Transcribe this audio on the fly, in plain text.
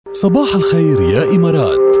صباح الخير يا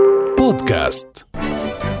إمارات بودكاست.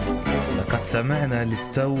 لقد سمعنا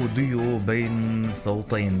للتو ديو بين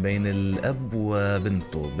صوتين، بين الأب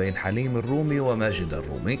وبنته، بين حليم الرومي وماجد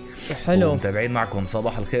الرومي. حلو. ومتابعين معكم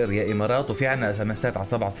صباح الخير يا إمارات، وفي عنا اسمسات على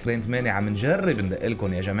 708 عم نجرب ندق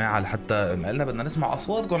لكم يا جماعة لحتى قلنا بدنا نسمع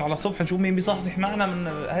أصواتكم على الصبح نشوف مين بيصحصح معنا. من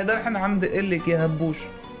هيدا نحن عم ندق لك يا هبوش،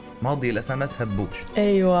 ماضي الاسمس هبوش.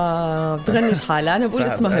 ايوه بتغنيش حالها، انا بقول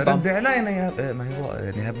اسمها هبه. رد علينا يا ما هو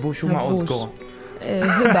يعني هبوش. شو معقول تكون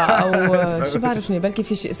هبه او شو بعرفني، بلكي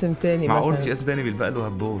في شيء اسم تاني مثلا. معقول في اسم تاني بيلبق له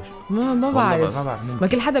هبوش؟ ما بعرف. ما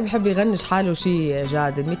كل حدا بيحب يغنش حاله شيء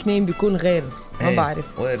جاد، النيك نيم بيكون غير. ما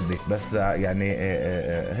بعرف وردك بس يعني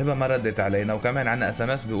هبه ما ردت علينا. وكمان عنا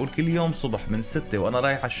اسمس بيقول كل يوم صبح من 6 وانا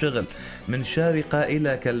رايح على الشغل من شارقة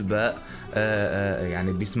الى كلباء.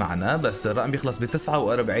 يعني بيسمعنا بس الرقم بيخلص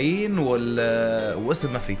ب49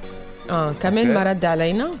 واسم ما في. كمان ما رد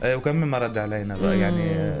علينا. وكمان ما رد علينا بقى.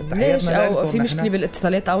 يعني ليش؟ او في مشكله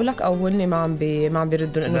بالاتصالات او لك او هن ما عم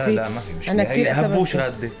بيردوا لانه في. لا ما في مشكله. انا كثير هبوش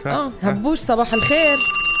ردت. هبوش صباح الخير.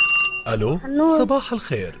 الو صباح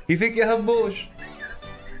الخير، كيفك يا هبوش؟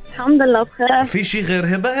 الحمد لله بخير. في شي غير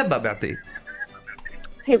هبه بعطيك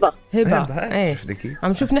هبه. ايه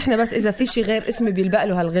عم نشوف نحن بس اذا في شي غير اسمي بيلبق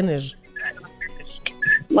له هالغنج.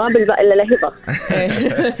 ما بيلبق الا لهبه.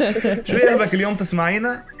 شو يا هبه اليوم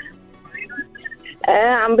تسمعينا؟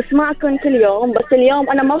 عم بسمعكم كل يوم، بس اليوم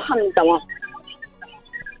انا مروحه من الدوام.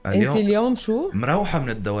 انت اليوم شو؟ مروحه من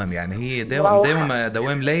الدوام، يعني هي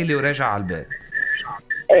دوام ليلي وراجعه على البيت.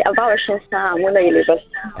 24 ساعه مو ليلي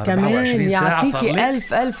بس. كمان يعطيكي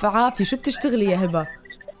ألف عافية. شو بتشتغلي يا هبة؟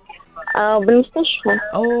 بالمستشفى.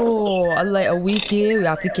 الله يقويكي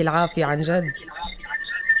ويعطيكي العافية عن جد.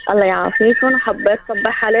 الله يعافيكم، وحبيت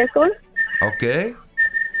صبح عليكم. اوكي،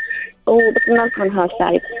 وبتمنى لكم نهار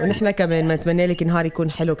سعيد. ونحن كمان بنتمنى لك نهار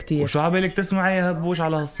يكون حلو كتير. وشو عبالك تسمعي يا هبوش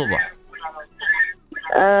على هالصبح؟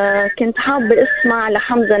 كنت حابة اسمع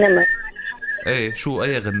لحمزة نمر. ايه شو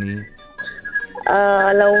اي غنية؟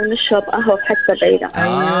 لو نشرب قهوة بحتة بعيدة.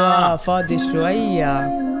 ايوه فاضي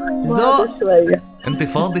شوية. ذوق شوية. انت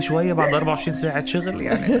فاضي شوية بعد 24 ساعة شغل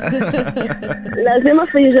يعني؟ لازم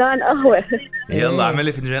فنجان قهوة. يلا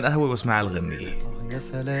اعملي فنجان قهوة واسمعي الغنية. يا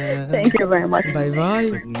سلام. Thank you very much. باي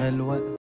باي.